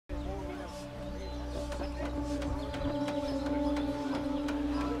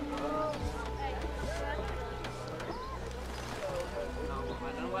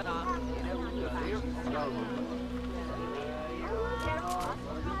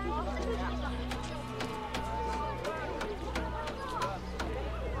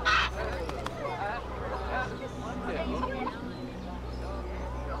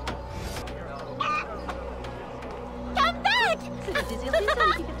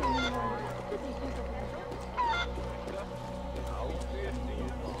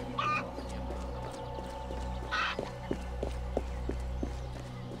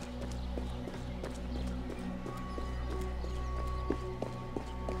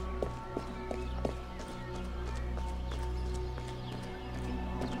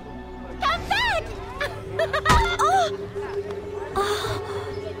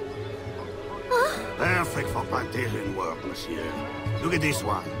Perfect for plantation work, monsieur. Look at this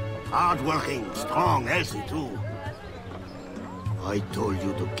one. Hard-working, strong, healthy too. I told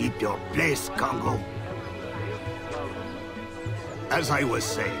you to keep your place, Congo. As I was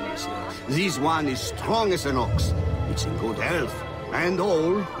saying, monsieur, this one is strong as an ox. It's in good health, and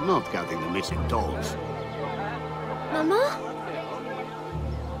all, not counting the missing toes. Mama?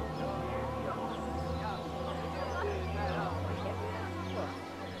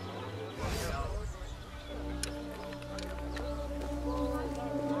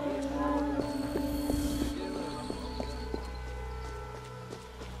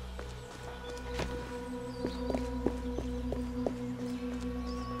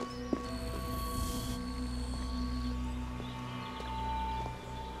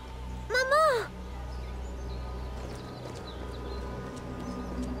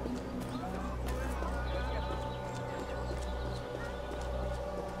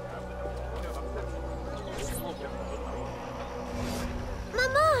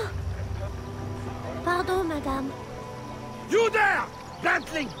 Pardon, madame. You there!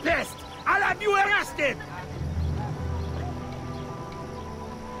 Bantling pest! I'll have you arrested!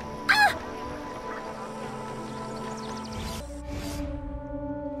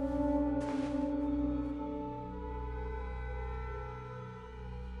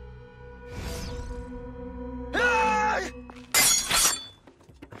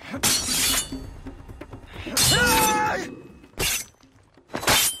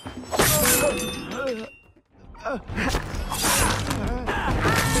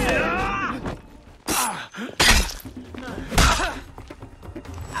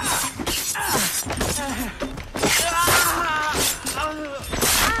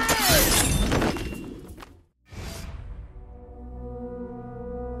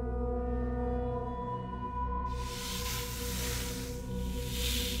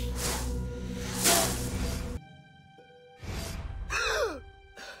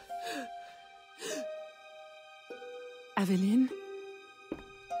 Aveline?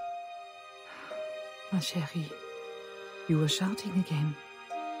 Ma chérie, you were shouting again.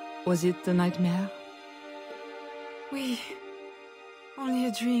 Was it the nightmare? Oui. Only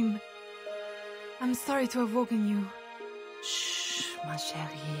a dream. I'm sorry to have woken you. Shh, ma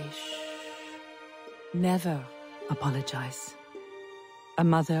chérie, shh. Never apologize. A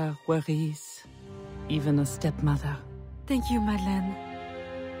mother worries, even a stepmother. Thank you, Madeleine.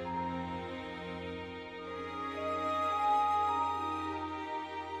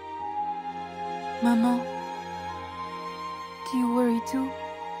 Maman, do you worry too?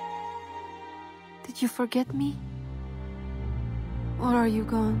 Did you forget me? Or are you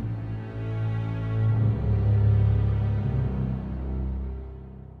gone?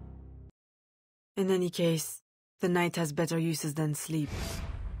 In any case, the night has better uses than sleep.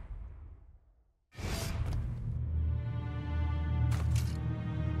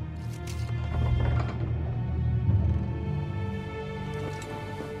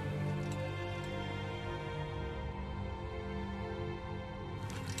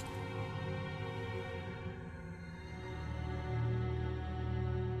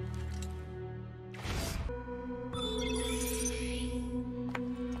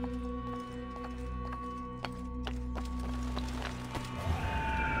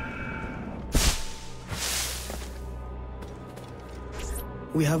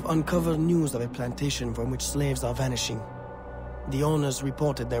 We have uncovered news of a plantation from which slaves are vanishing. The owners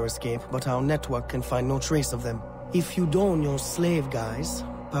reported their escape, but our network can find no trace of them. If you don your slave guise,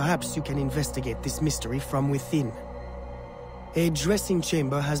 perhaps you can investigate this mystery from within. A dressing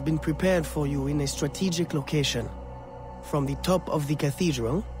chamber has been prepared for you in a strategic location. From the top of the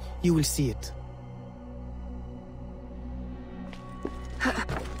cathedral, you will see it.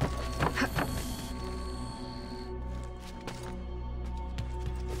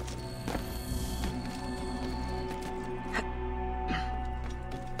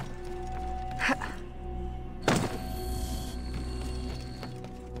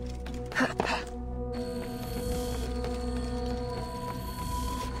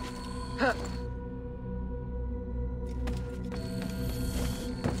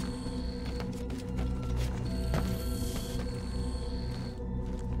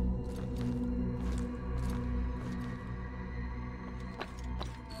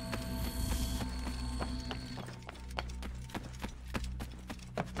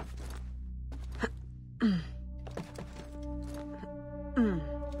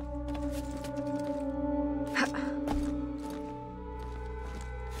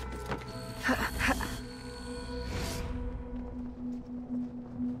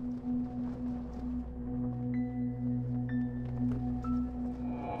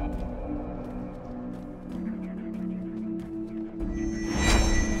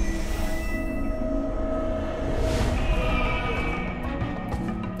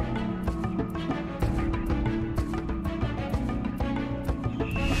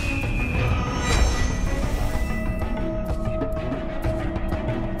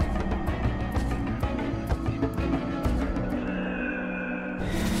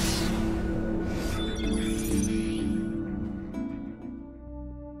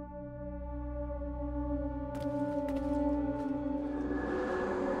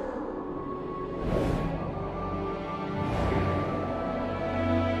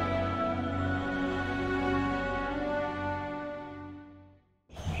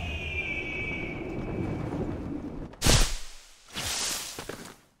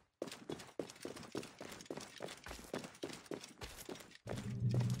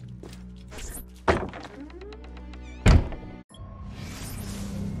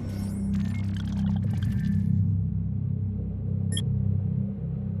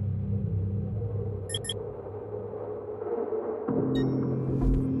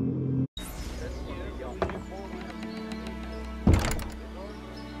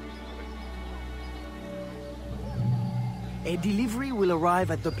 A delivery will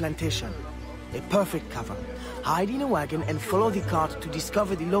arrive at the plantation. A perfect cover. Hide in a wagon and follow the cart to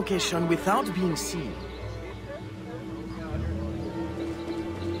discover the location without being seen.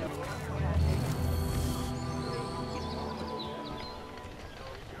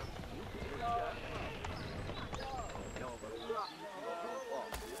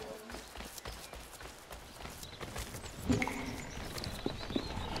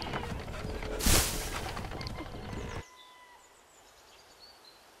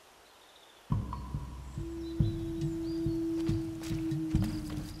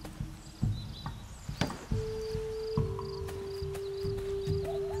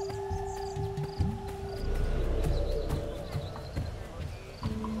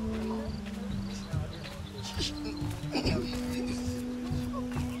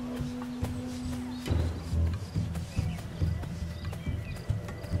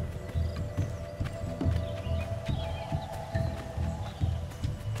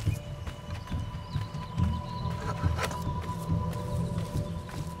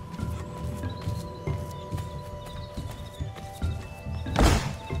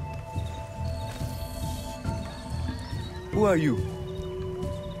 Who are you?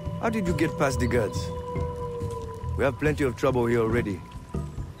 How did you get past the guards? We have plenty of trouble here already.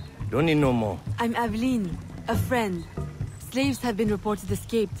 Don't need no more. I'm Aveline, a friend. Slaves have been reported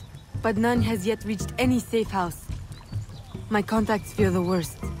escaped, but none has yet reached any safe house. My contacts fear the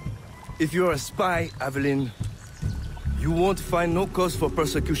worst. If you're a spy, Aveline, you won't find no cause for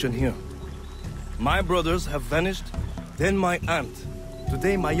persecution here. My brothers have vanished, then my aunt.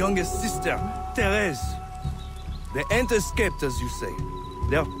 Today my youngest sister, Therese. They ain't escaped, as you say.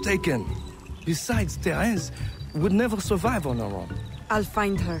 They're taken. Besides, Therese would never survive on her own. I'll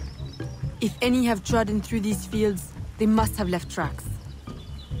find her. If any have trodden through these fields, they must have left tracks.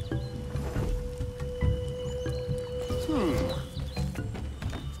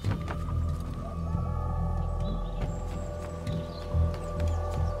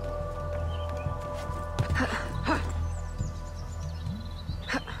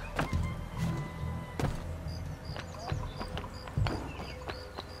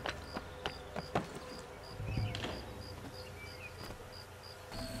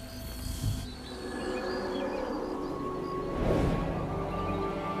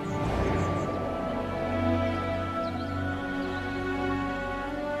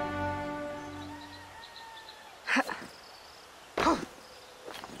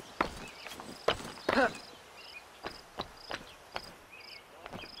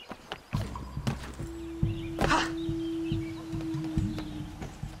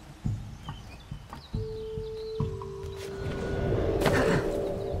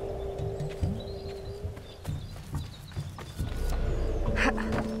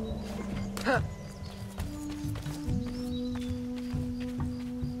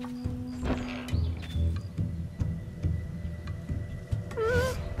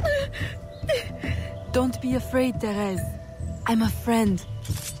 Don't be afraid, Therese. I'm a friend.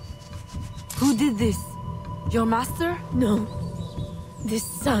 Who did this? Your master? No. This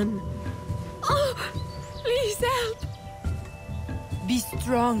son. Oh, please help. Be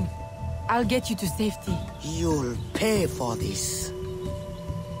strong. I'll get you to safety. You'll pay for this.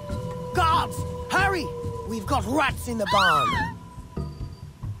 Guards! Hurry! We've got rats in the barn.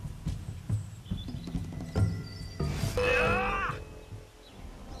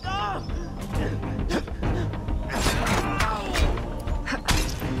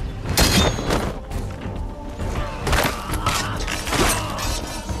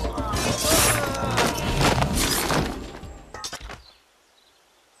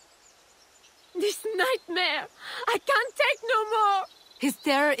 This nightmare! I can't take no more! His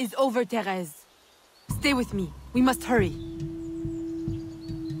terror is over, Therese. Stay with me. We must hurry.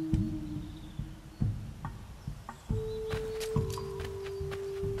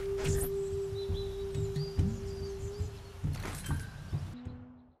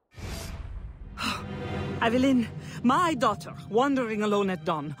 Aveline, my daughter, wandering alone at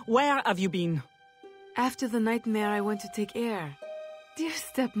dawn. Where have you been? After the nightmare, I went to take air. Dear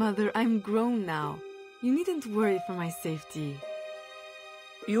stepmother, I'm grown now. You needn't worry for my safety.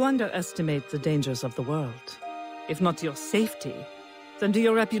 You underestimate the dangers of the world. If not to your safety, then to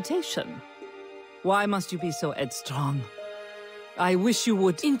your reputation. Why must you be so headstrong? I wish you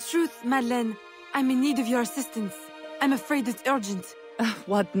would... In truth, Madeleine, I'm in need of your assistance. I'm afraid it's urgent.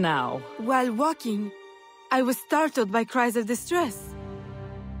 What now? While walking, I was startled by cries of distress.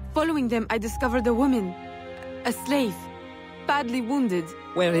 Following them, I discovered a woman, a slave. badly wounded.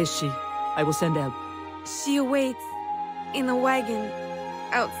 Where is she? I will send help. She awaits in a wagon,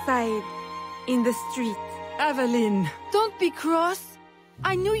 outside, in the street. Aveline! Don't be cross.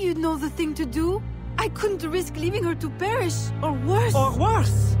 I knew you'd know the thing to do. I couldn't risk leaving her to perish, or worse. Or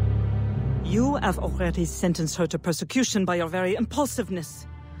worse! You have already sentenced her to persecution by your very impulsiveness.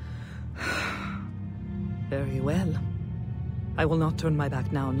 Very well. I will not turn my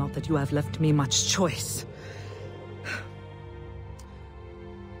back now, not that you have left me much choice.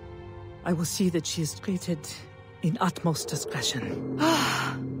 I will see that she is treated in utmost discretion.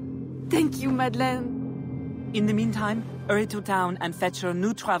 Thank you, Madeleine. In the meantime, hurry to town and fetch her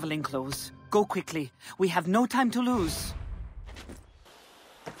new traveling clothes. Go quickly. We have no time to lose.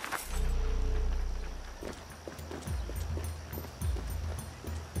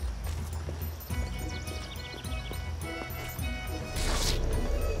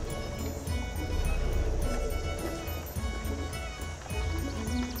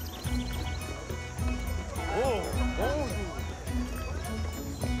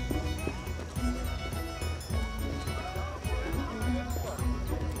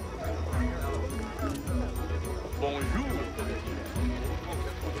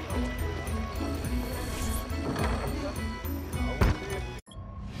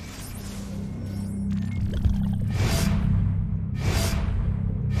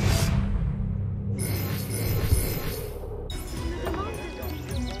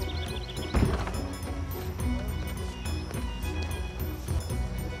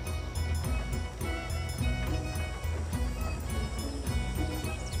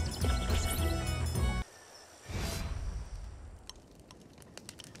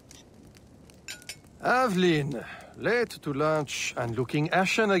 Aveline, late to lunch and looking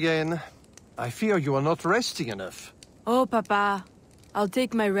ashen again. I fear you are not resting enough. Oh, Papa. I'll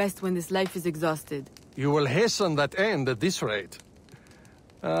take my rest when this life is exhausted. You will hasten that end at this rate.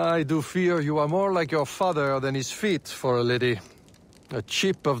 I do fear you are more like your father than is fit for a lady. A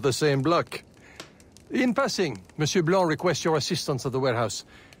chip of the same block. In passing, Monsieur Blanc requests your assistance at the warehouse.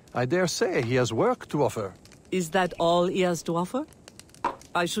 I dare say he has work to offer. Is that all he has to offer?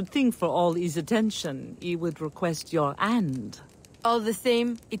 I should think for all his attention, he would request your hand. All the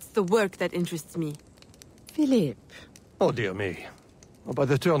same, it's the work that interests me. Philippe. Oh, dear me. By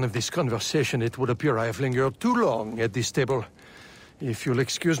the turn of this conversation, it would appear I have lingered too long at this table. If you'll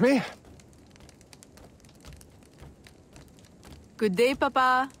excuse me. Good day,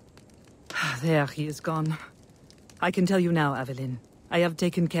 Papa. There, he is gone. I can tell you now, Aveline. I have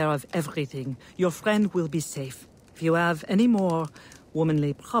taken care of everything. Your friend will be safe. If you have any more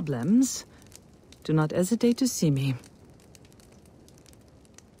womanly problems, do not hesitate to see me.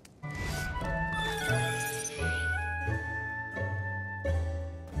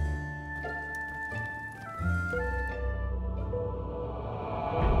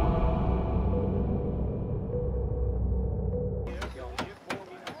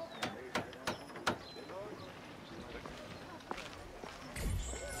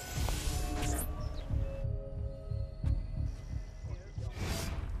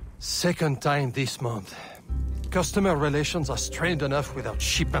 Second time this month. Customer relations are strained enough without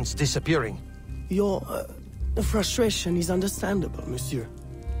shipments disappearing. Your frustration is understandable, monsieur.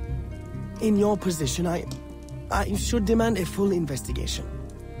 In your position, I should demand a full investigation.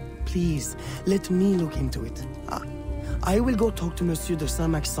 Please, let me look into it. I will go talk to Monsieur de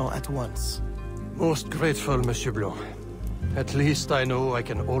Saint-Maxent at once. Most grateful, Monsieur Blanc. At least I know I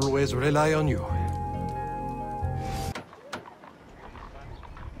can always rely on you.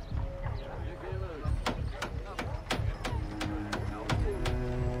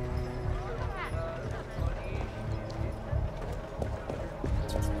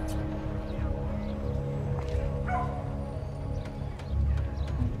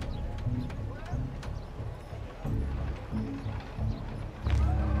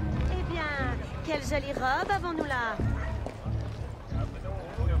 Quelle jolie robe avons-nous là?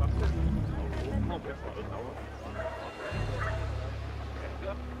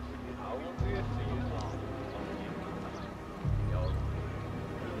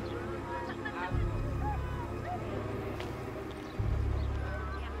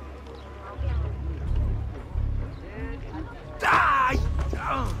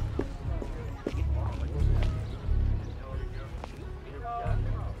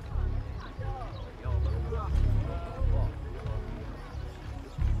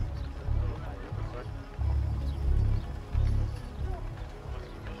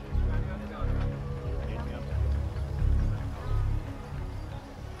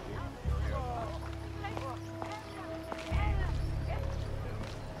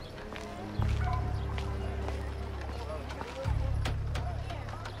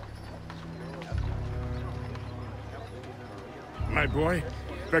 my boy.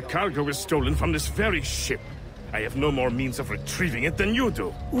 The cargo was stolen from this very ship. I have no more means of retrieving it than you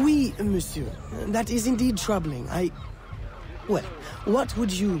do. Oui, monsieur. That is indeed troubling. Well, what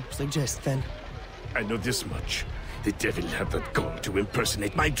would you suggest, then? I know this much. The devil had that goal to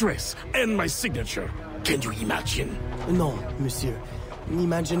impersonate my dress and my signature. Can you imagine? No, monsieur.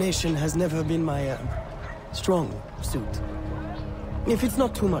 Imagination has never been my, strong suit. If it's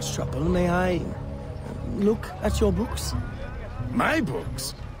not too much trouble, may I look at your books? My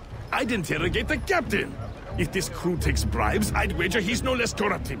books? I'd interrogate the captain. If this crew takes bribes, I'd wager he's no less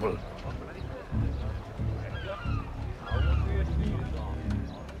corruptible.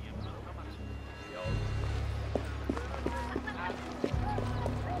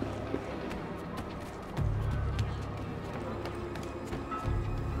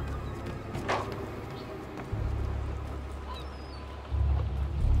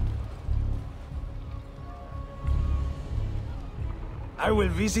 I will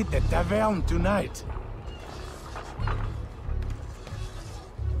visit the tavern tonight.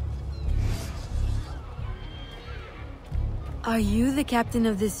 Are you the captain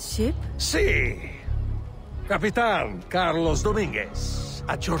of this ship? Si. Capitan Carlos Dominguez,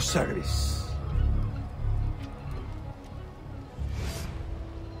 at your service.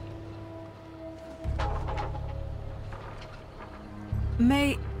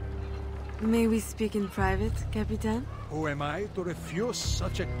 May we speak in private, Capitan? Who am I to refuse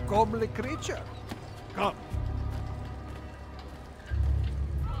such a comely creature? Come.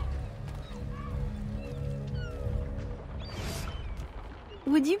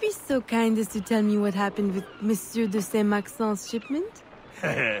 Would you be so kind as to tell me what happened with Monsieur de Saint-Maxent's shipment?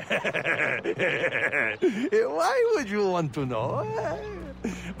 Why would you want to know?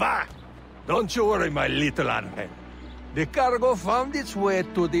 Bah! Don't you worry, my little animal. The cargo found its way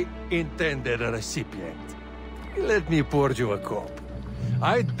to the intended recipient. Let me pour you a cup.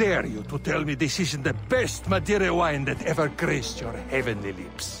 I dare you to tell me this isn't the best Madeira wine that ever graced your heavenly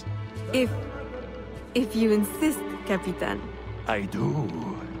lips. If you insist, Capitan. I do.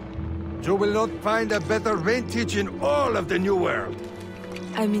 You will not find a better vintage in all of the New World.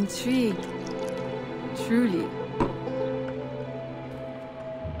 I'm intrigued. Truly.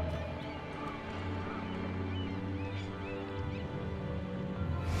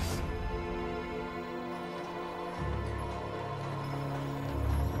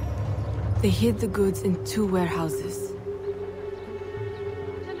 They hid the goods in 2 warehouses.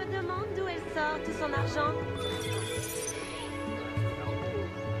 Je me demande d'où elle sort tout son argent.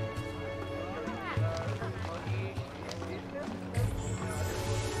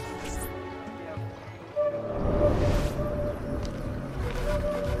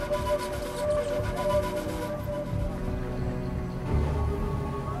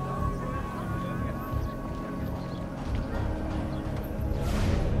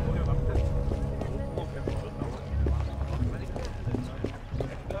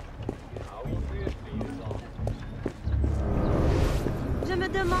 Je me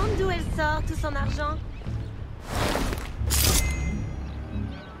demande d'où elle sort tout son argent.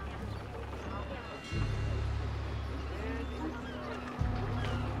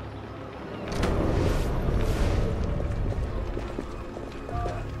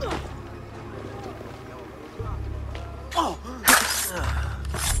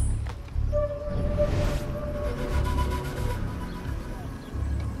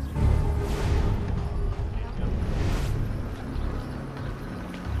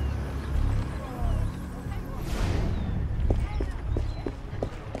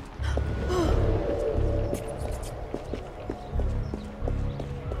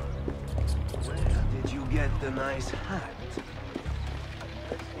 The nice hat.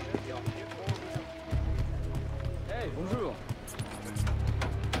 Hey, bonjour.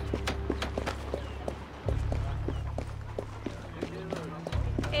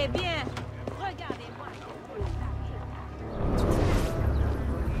 Eh bien, regardez-moi.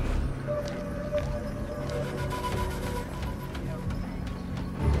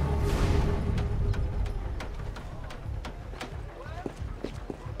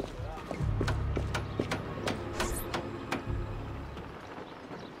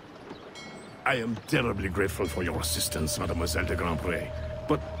 I am terribly grateful for your assistance, Mademoiselle de Grandpré.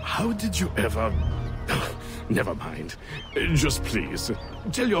 But how did you ever... Never mind. Just please,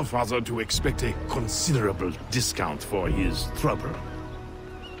 tell your father to expect a considerable discount for his trouble.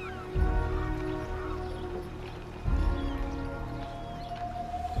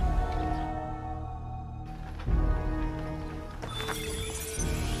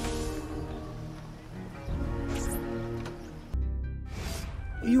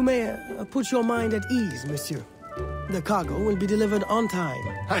 You may put your mind at ease, monsieur. The cargo will be delivered on time.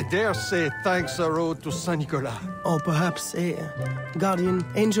 I dare say thanks are owed to Saint Nicolas. Or perhaps a guardian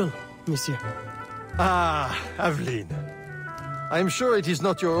angel, monsieur. Ah, Aveline. I'm sure it is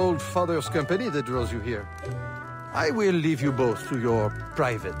not your old father's company that draws you here. I will leave you both to your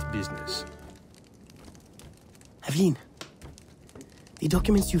private business. Aveline, the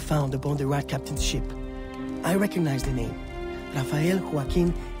documents you found aboard the Rat Captain's ship. I recognize the name. Rafael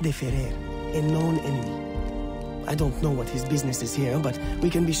Joaquin de Ferrer, a known enemy. I don't know what his business is here, but we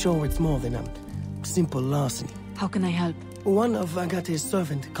can be sure it's more than a simple larceny. How can I help? One of Agate's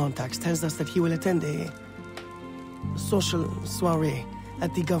servant contacts tells us that he will attend a social soiree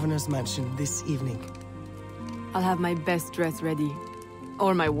at the governor's mansion this evening. I'll have my best dress ready.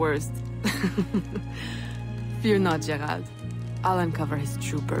 Or my worst. Fear not, Gerald. I'll uncover his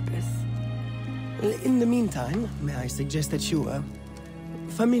true purpose. In the meantime, may I suggest that you,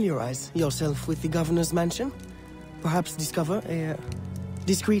 familiarize yourself with the governor's mansion? Perhaps discover a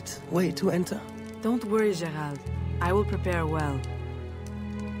discreet way to enter? Don't worry, Gerald. I will prepare well.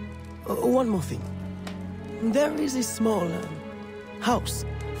 One more thing. There is a small house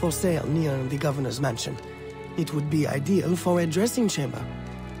for sale near the governor's mansion. It would be ideal for a dressing chamber.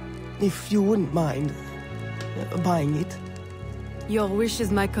 If you wouldn't mind buying it. Your wish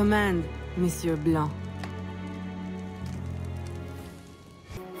is my command, Monsieur Blanc.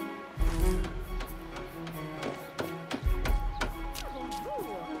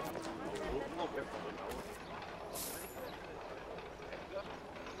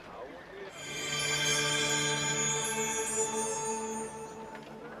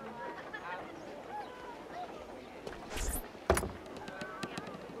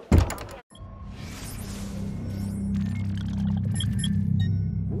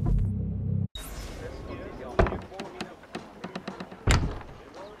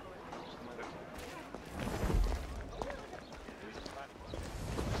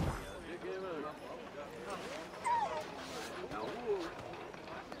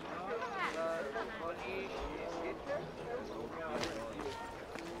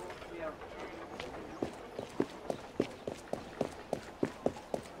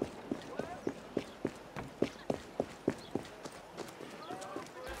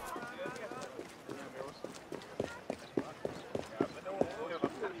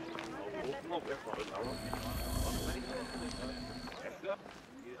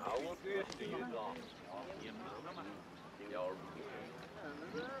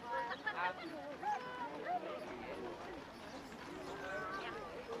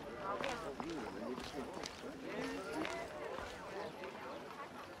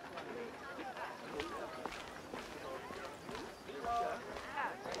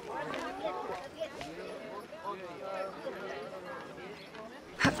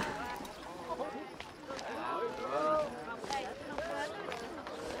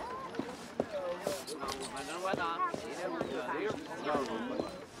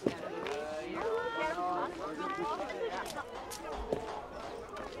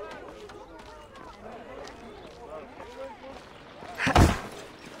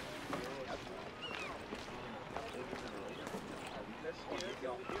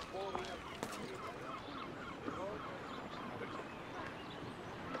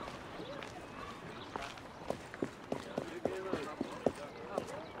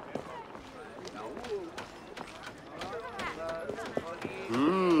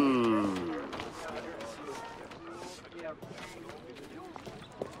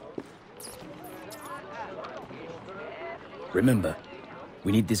 Remember,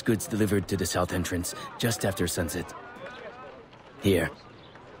 we need these goods delivered to the south entrance just after sunset. Here,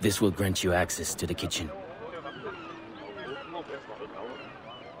 this will grant you access to the kitchen.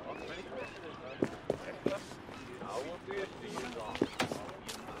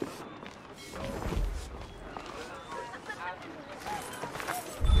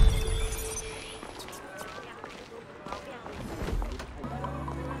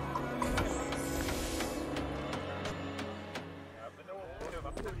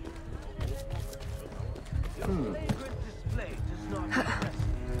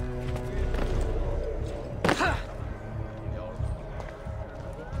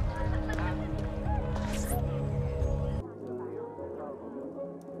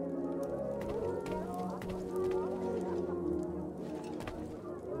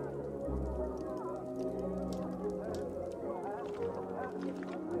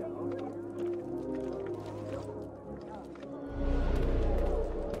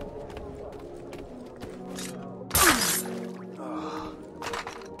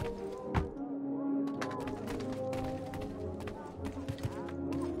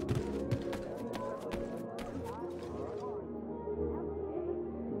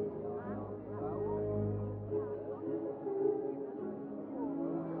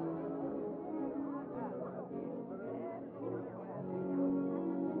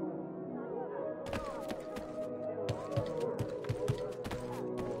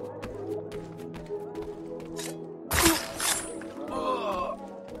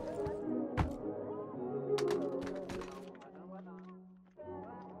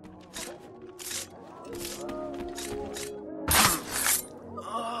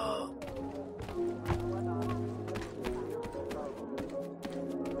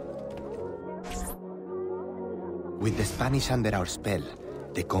 With the Spanish under our spell,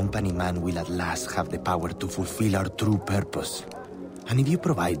 the company man will at last have the power to fulfill our true purpose. And if you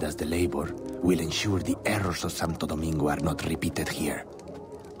provide us the labor, we'll ensure the errors of Santo Domingo are not repeated here.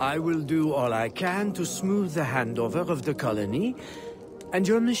 I will do all I can to smooth the handover of the colony, and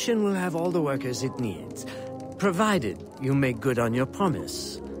your mission will have all the workers it needs, provided you make good on your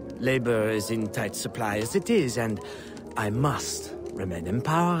promise. Labor is in tight supply as it is, and I must remain in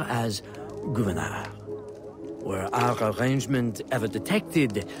power as governor. Were our arrangement ever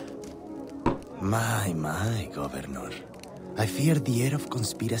detected... My, Governor. I fear the air of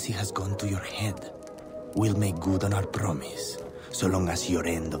conspiracy has gone to your head. We'll make good on our promise, so long as your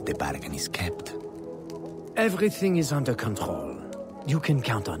end of the bargain is kept. Everything is under control. You can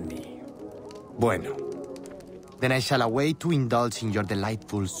count on me. Bueno. Then I shall await to indulge in your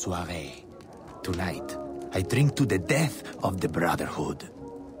delightful soirée. Tonight, I drink to the death of the Brotherhood.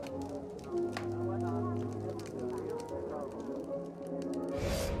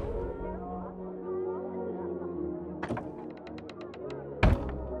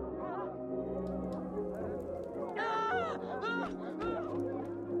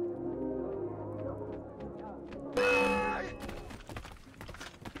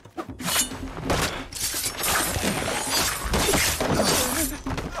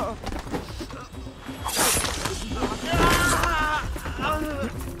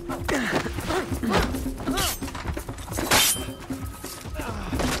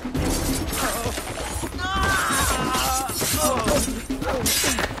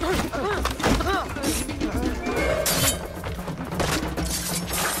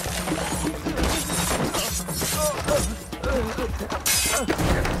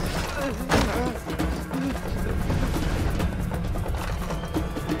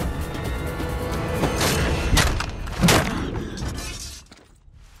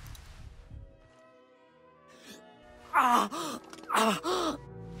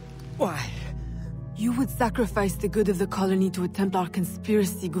 Why? You would sacrifice the good of the colony to a Templar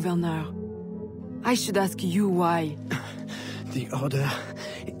conspiracy, Gouverneur. I should ask you why. The Order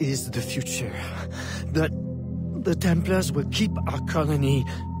is the future. The Templars will keep our colony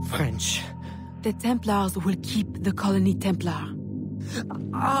French. The Templars will keep the colony Templar.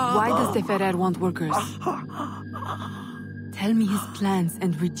 Why does the Ferrer want workers? Tell me his plans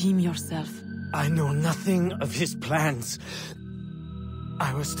and redeem yourself. I know nothing of his plans.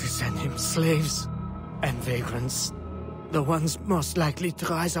 I was to send him slaves and vagrants. The ones most likely to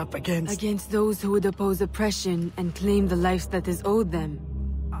rise up against... Against those who would oppose oppression and claim the life that is owed them.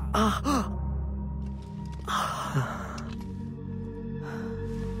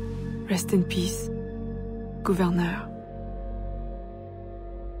 Rest in peace, Gouverneur.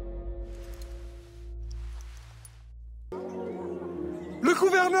 Le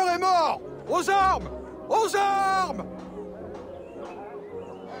gouverneur est mort! Aux armes! Aux armes!